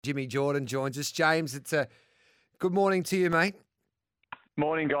Jimmy Jordan joins us. James, it's a good morning to you, mate.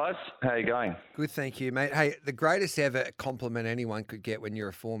 Morning, guys. How you going? Good, thank you, mate. Hey, the greatest ever compliment anyone could get when you're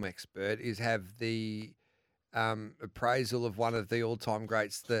a form expert is have the appraisal of one of the all-time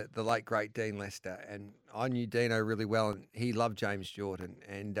greats, the late, great Dean Lester. And I knew Dino really well, and he loved James Jordan.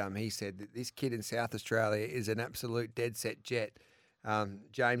 And he said that this kid in South Australia is an absolute dead-set jet,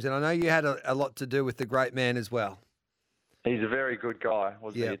 James. And I know you had a lot to do with the great man as well. He's a very good guy,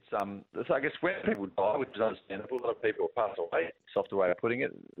 wasn't he? It's I guess when people die, which is understandable, a lot of people pass away. Softer way of putting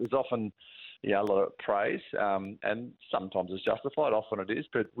it. There's often, a lot of praise, and sometimes it's justified. Often it is,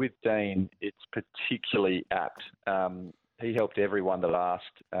 but with Dean, it's particularly apt. He helped everyone that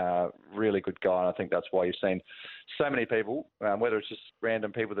asked. Really good guy, and I think that's why you've seen so many people, whether it's just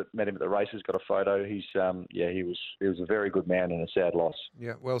random people that met him at the races, got a photo. He was a very good man and a sad loss.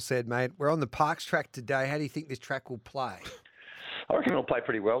 Yeah, well said, mate. We're on the Parks track today. How do you think this track will play? I reckon it'll play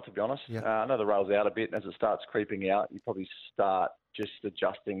pretty well, to be honest. Yeah. I know the rail's out a bit, and as it starts creeping out, you probably start just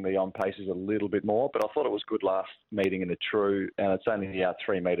adjusting the on paces a little bit more. But I thought it was good last meeting in the True, and it's only out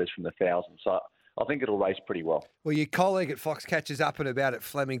 3 metres from the 1,000. So I think it'll race pretty well. Well, your colleague at Foxcatch is up and about at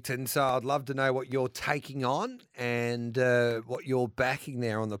Flemington, so I'd love to know what you're taking on and what you're backing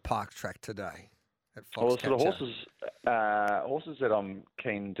there on the Park track today at Foxcatcher. Well, so the horses that I'm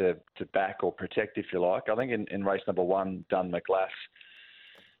keen to back or protect, if you like, I think in race number 1, Dun McGlass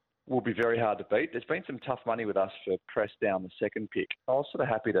will be very hard to beat. There's been some tough money with us for Press Down, the second pick. I was sort of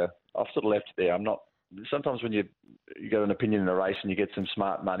happy I've sort of left it there. I'm not. Sometimes when you get an opinion in a race and you get some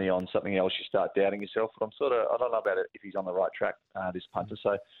smart money on something else, you start doubting yourself. But I don't know about it if he's on the right track, this punter.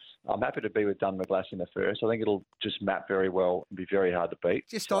 So I'm happy to be with Dun McGlass in the first. I think it'll just map very well and be very hard to beat.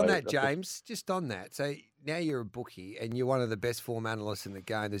 Just on that, James, just on that. So now you're a bookie and you're one of the best form analysts in the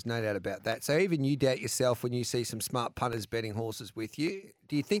game. There's no doubt about that. So even you doubt yourself when you see some smart punters betting horses with you.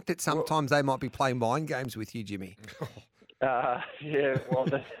 Do you think that sometimes they might be playing mind games with you, Jimmy? Well,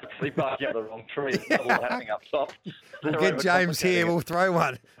 they're actually barking up the wrong tree. There's a happening up top. We'll get James here. We'll throw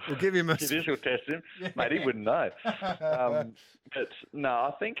one. We'll give him a... Judicial test him. Mate, he wouldn't know. But no,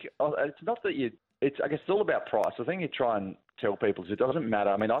 I think it's not that I guess it's all about price. The thing you try and tell people is it doesn't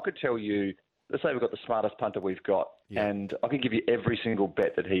matter. I mean, I could tell you, let's say we've got the smartest punter we've got, and I could give you every single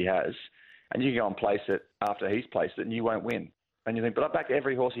bet that he has, and you can go and place it after he's placed it, and you won't win. And you think, but I backed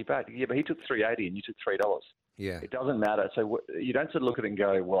every horse he backed. Yeah, but he took $3.80 and you took $3. Yeah. It doesn't matter. So you don't sort of look at it and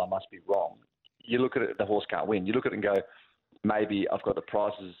go, well, I must be wrong. You look at it, the horse can't win. You look at it and go, maybe I've got the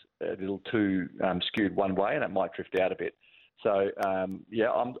prices a little too skewed one way and it might drift out a bit. So, I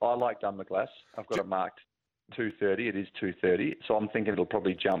like Dun McGlass. I've got it marked 230. It is 230. So I'm thinking it'll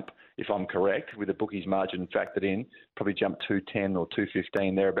probably jump, if I'm correct, with the bookies margin factored in, probably jump 210 or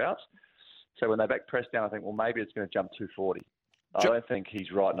 215 thereabouts. So when they back Press Down, I think, well, maybe it's going to jump 240. I don't think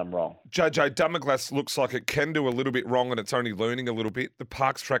he's right and I'm wrong. JJ, Dun McGlass looks like it can do a little bit wrong and it's only learning a little bit. The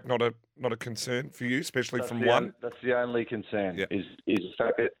Parks track not a concern for you, especially from one? That's the only concern is the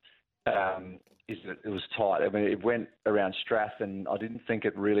fact that it was tight. I mean, it went around Strath and I didn't think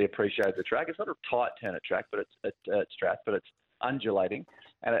it really appreciated the track. It's not a tight turn at track, but it's Strath, but it's undulating.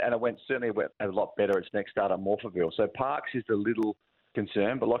 And it certainly went a lot better its next start at Morphettville. So Parks is the little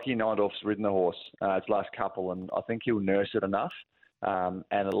concern, but Lockie Neindorf's ridden the horse its last couple, and I think he'll nurse it enough, and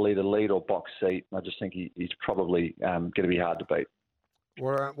it'll either lead or box seat. I just think he's probably going to be hard to beat.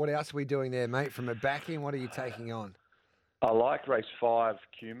 What else are we doing there, mate? From a backing, what are you taking on? I like race 5,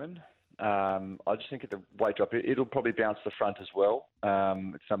 Cumin. I just think at the weight drop, it'll probably bounce the front as well.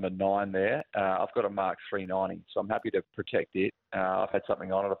 It's number 9 there. I've got a mark 390, so I'm happy to protect it. I've had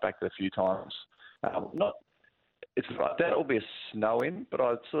something on it. I've backed it a few times. That will be a snow in, but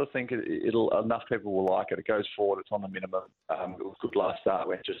I sort of think enough people will like it. It goes forward. It's on the minimum. It was good last start.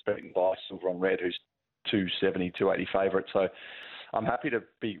 We're just beaten by Silver on Red, who's 270, 280 favourite. So I'm happy to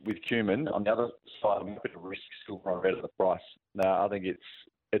be with Cumin. On the other side, I'm happy to risk Silver on Red at the price. Now, I think it's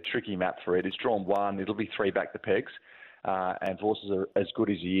a tricky map for it. It's drawn 1. It'll be 3 back to pegs. And horses are as good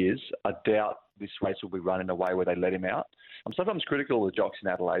as he is. I doubt this race will be run in a way where they let him out. I'm sometimes critical of the jocks in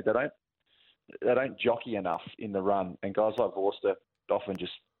Adelaide. They don't jockey enough in the run, and guys like Vorster often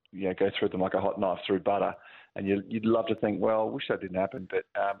just go through them like a hot knife through butter. And you'd love to think, well, I wish that didn't happen, but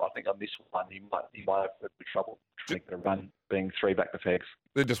I think on this one he might have trouble trying to get a run being 3 back to pegs.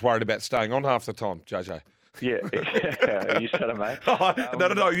 They're just worried about staying on half the time, JJ. Yeah, you said it, mate.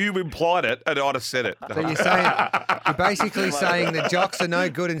 No, you implied it, and I'd have said it. So you're basically saying the jocks are no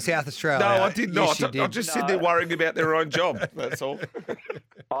good in South Australia. No, I did not. Yes, you did. I just said they're worrying about their own job. That's all.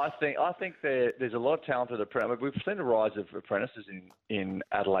 I think there's a lot of talented apprentices. We've seen a rise of apprentices in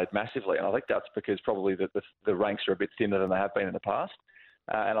Adelaide massively, and I think that's because probably the ranks are a bit thinner than they have been in the past.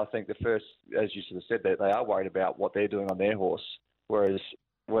 And I think the first, as you sort of said, they are worried about what they're doing on their horse. Whereas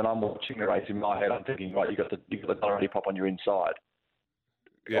when I'm watching the race in my head, I'm thinking, right, you got the Dollarity Pop on your inside.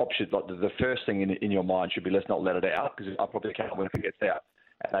 Yep. Option, like the first thing in your mind should be, let's not let it out, because I probably can't win if it gets out.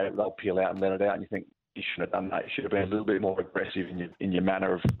 And they'll peel out and let it out, and you think, you shouldn't have done that. You should have been a little bit more aggressive in your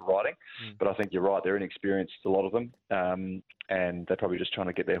manner of riding. But I think you're right. They're inexperienced, a lot of them, and they're probably just trying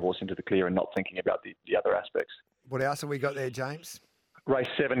to get their horse into the clear and not thinking about the other aspects. What else have we got there, James? Race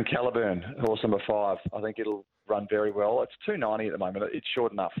 7, Caliburn, horse number 5. I think it'll run very well. It's $2.90 at the moment. It's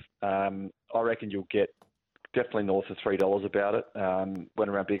short enough. I reckon you'll get definitely north of $3 about it. Went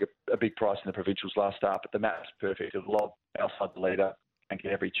around a big price in the provincials last start, but the map's perfect. It'll lob outside the leader and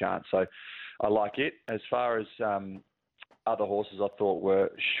get every chance. So I like it. As far as other horses I thought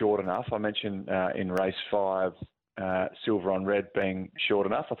were short enough, I mentioned in race 5, Silver on Red being short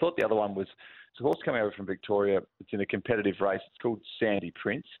enough. I thought the other one was, it's a horse coming over from Victoria. It's in a competitive race. It's called Sandy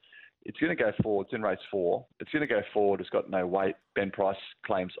Prince. It's going to go forward. It's in race 4. It's going to go forward. It's got no weight. Ben Price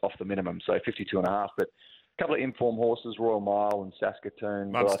claims off the minimum, so 52.5. But a couple of informed horses, Royal Mile and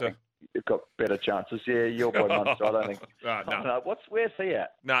Saskatoon. Munster. You've got better chances. Yeah, your boy Munster. I don't think. No. Where's he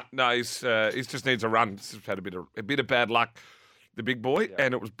at? No, he's just needs a run. He's just had a bit of bad luck, the big boy,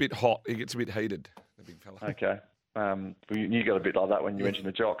 and it was a bit hot. He gets a bit heated, the big fella. Okay. You got a bit like that when you mentioned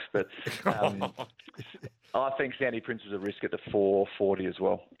the jocks, but I think Sandy Prince is a risk at the 440 as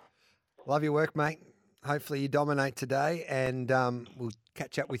well. Love your work, mate. Hopefully you dominate today, and we'll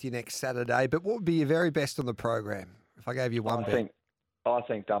catch up with you next Saturday. But what would be your very best on the program if I gave you one bet? I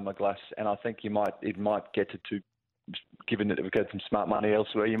think Dunmaglass, and I think it might get to 2, given that we've got some smart money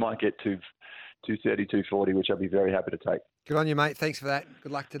elsewhere, you might get to 230, 240, which I'd be very happy to take. Good on you, mate. Thanks for that.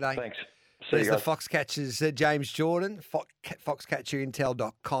 Good luck today. Thanks. There's the Foxcatchers, James Jordan,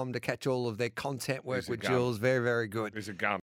 foxcatcherintel.com to catch all of their content work with Jules. Very, very good. He's a gun.